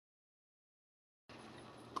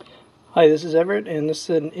Hi, this is Everett, and this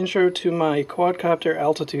is an intro to my quadcopter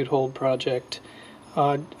altitude hold project.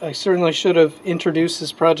 I certainly should have introduced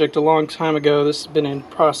this project a long time ago. This has been in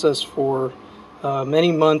process for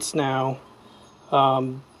many months now,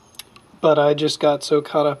 but I just got so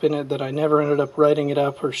caught up in it that I never ended up writing it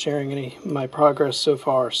up or sharing any of my progress so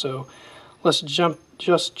far. So let's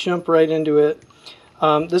just jump right into it.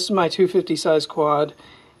 This is my 250 size quad,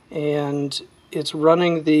 and it's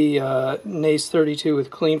running the NACE 32 with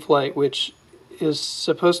clean flight, which is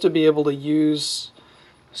supposed to be able to use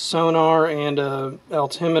sonar and a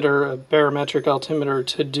altimeter, a barometric altimeter,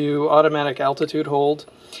 to do automatic altitude hold.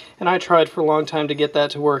 And I tried for a long time to get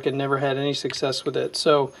that to work and never had any success with it.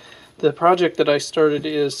 So the project that I started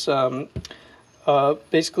is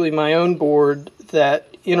basically my own board that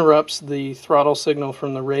interrupts the throttle signal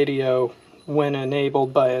from the radio when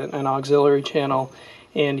enabled by an auxiliary channel,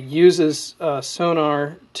 and uses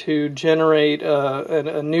sonar to generate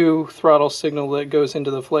a new throttle signal that goes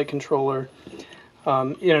into the flight controller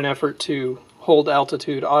in an effort to hold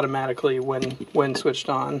altitude automatically when switched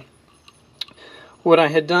on. What I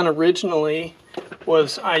had done originally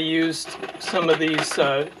was I used some of these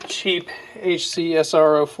cheap HC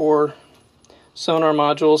SR04 sonar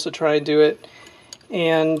modules to try and do it,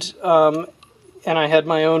 and I had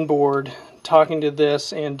my own board talking to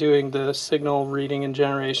this and doing the signal reading and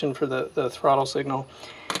generation for the throttle signal.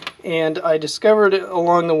 And I discovered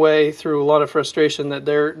along the way, through a lot of frustration, that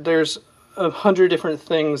there's 100 different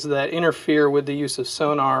things that interfere with the use of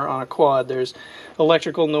sonar on a quad. There's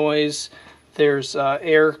electrical noise, there's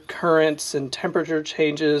air currents and temperature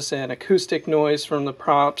changes and acoustic noise from the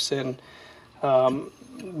props, and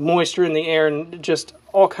moisture in the air, and just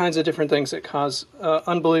all kinds of different things that cause an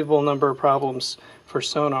unbelievable number of problems for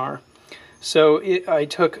sonar. So I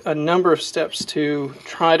took a number of steps to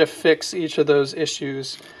try to fix each of those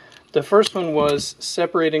issues. The first one was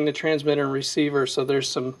separating the transmitter and receiver, so there's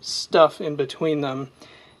some stuff in between them,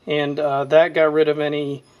 and that got rid of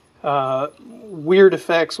any weird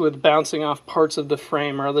effects with bouncing off parts of the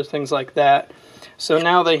frame or other things like that. So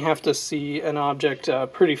now they have to see an object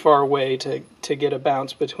pretty far away to get a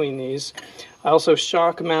bounce between these. I also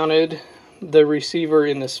shock mounted the receiver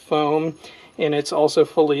in this foam, and it's also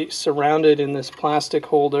fully surrounded in this plastic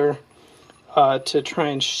holder to try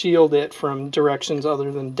and shield it from directions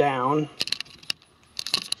other than down.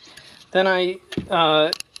 Then I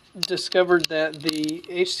discovered that the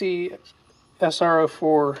HC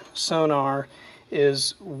SR04 sonar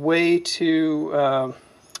is way too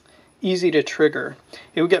easy to trigger.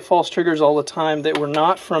 It would get false triggers all the time that were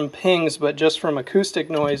not from pings, but just from acoustic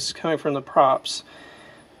noise coming from the props,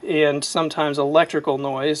 and sometimes electrical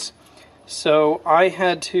noise. So I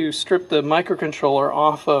had to strip the microcontroller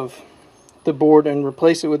off of the board and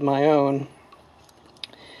replace it with my own,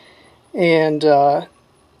 and that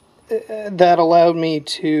allowed me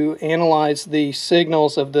to analyze the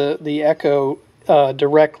signals of the echo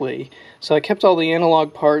directly. So I kept all the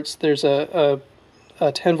analog parts. There's a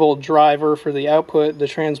 10-volt driver for the output, the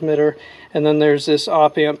transmitter, and then there's this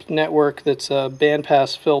op-amp network that's a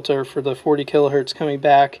bandpass filter for the 40 kilohertz coming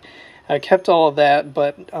back. I kept all of that,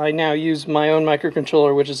 but I now use my own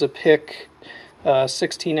microcontroller, which is a PIC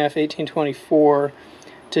 16F1824,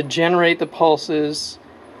 to generate the pulses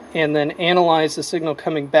and then analyze the signal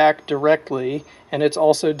coming back directly. And it's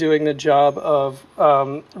also doing the job of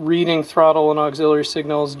reading throttle and auxiliary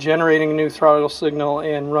signals, generating a new throttle signal,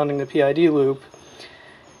 and running the PID loop.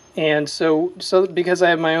 And so because I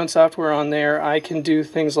have my own software on there, I can do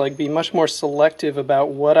things like be much more selective about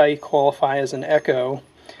what I qualify as an echo.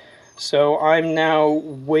 So I'm now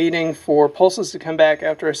waiting for pulses to come back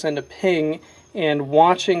after I send a ping and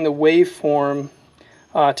watching the waveform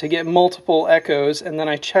to get multiple echoes, and then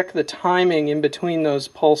I check the timing in between those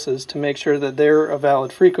pulses to make sure that they're a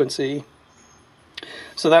valid frequency.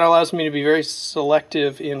 So that allows me to be very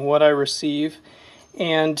selective in what I receive,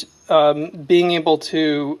 and being able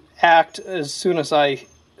to act as soon as I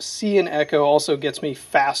see an echo also gets me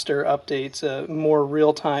faster updates, more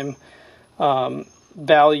real-time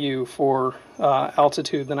value for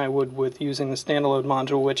altitude than I would with using the standalone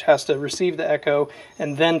module, which has to receive the echo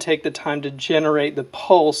and then take the time to generate the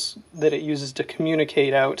pulse that it uses to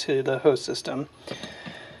communicate out to the host system.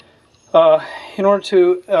 In order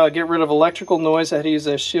to get rid of electrical noise, I had to use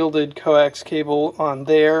a shielded coax cable on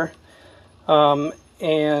there, and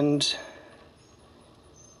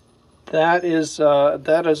that is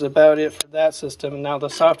about it for that system. Now the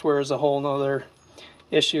software is a whole nother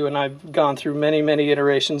issue, and I've gone through many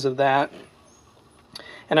iterations of that,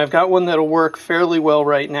 and I've got one that'll work fairly well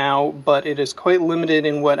right now, but it is quite limited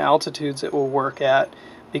in what altitudes it will work at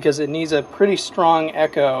because it needs a pretty strong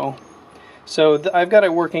echo So I've got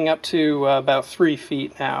it working up to about 3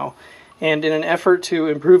 feet now. And in an effort to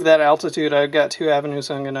improve that altitude, I've got two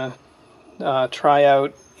avenues I'm going to try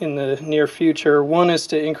out in the near future. One is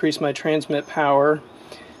to increase my transmit power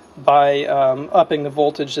by upping the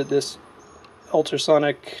voltage that this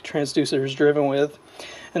ultrasonic transducer is driven with.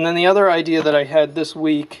 And then the other idea that I had this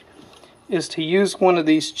week is to use one of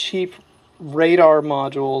these cheap radar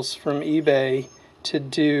modules from eBay to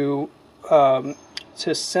do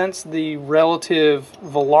to sense the relative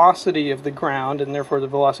velocity of the ground and therefore the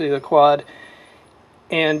velocity of the quad,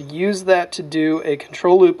 and use that to do a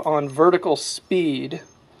control loop on vertical speed.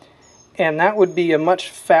 And that would be a much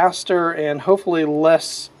faster and hopefully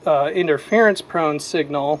less interference prone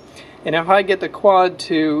signal. And if I get the quad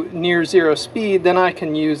to near zero speed, then I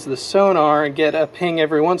can use the sonar and get a ping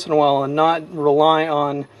every once in a while and not rely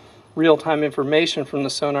on real-time information from the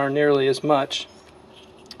sonar nearly as much.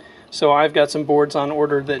 So I've got some boards on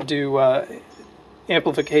order that do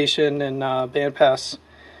amplification and bandpass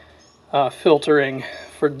filtering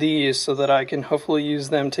for these, so that I can hopefully use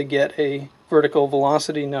them to get a vertical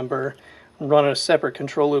velocity number, run a separate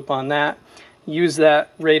control loop on that, use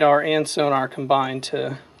that radar and sonar combined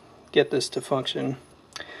to get this to function.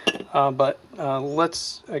 I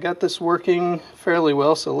got this working fairly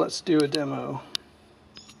well, so let's do a demo.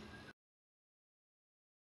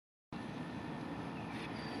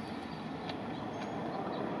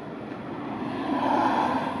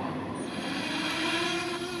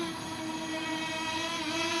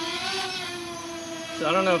 So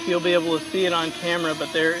I don't know if you'll be able to see it on camera,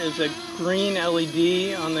 but there is a green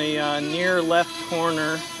LED on the near left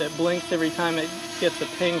corner that blinks every time it gets a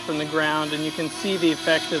ping from the ground, and you can see the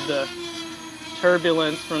effect of the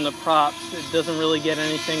turbulence from the props. It doesn't really get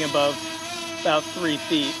anything above about 3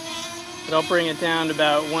 feet. But I'll bring it down to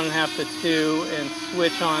about 1.5 to 2 and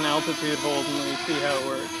switch on altitude hold and let you see how it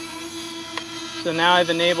works. So now I've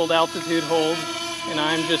enabled altitude hold, and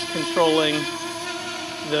I'm just controlling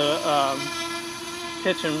the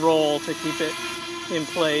pitch and roll to keep it in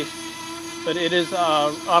place, but it is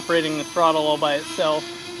operating the throttle all by itself.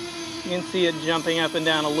 You can see it jumping up and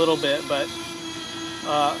down a little bit, but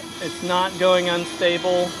it's not going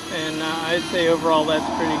unstable, and I'd say overall that's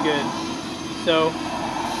pretty good. So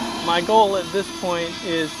my goal at this point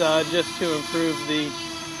is just to improve the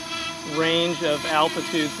range of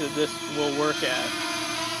altitudes that this will work at.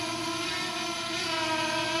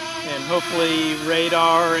 And hopefully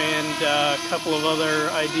radar and a couple of other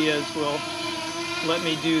ideas will let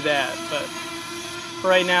me do that. But for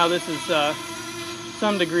right now, this is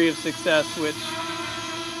some degree of success, which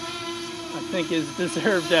I think is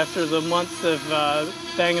deserved after the months of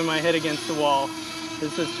banging my head against the wall.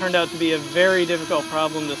 This has turned out to be a very difficult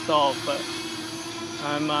problem to solve, but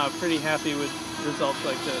I'm pretty happy with results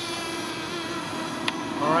like this.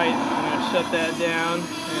 All right, I'm going to shut that down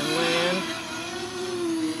and land.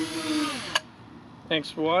 Thanks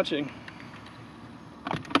for watching.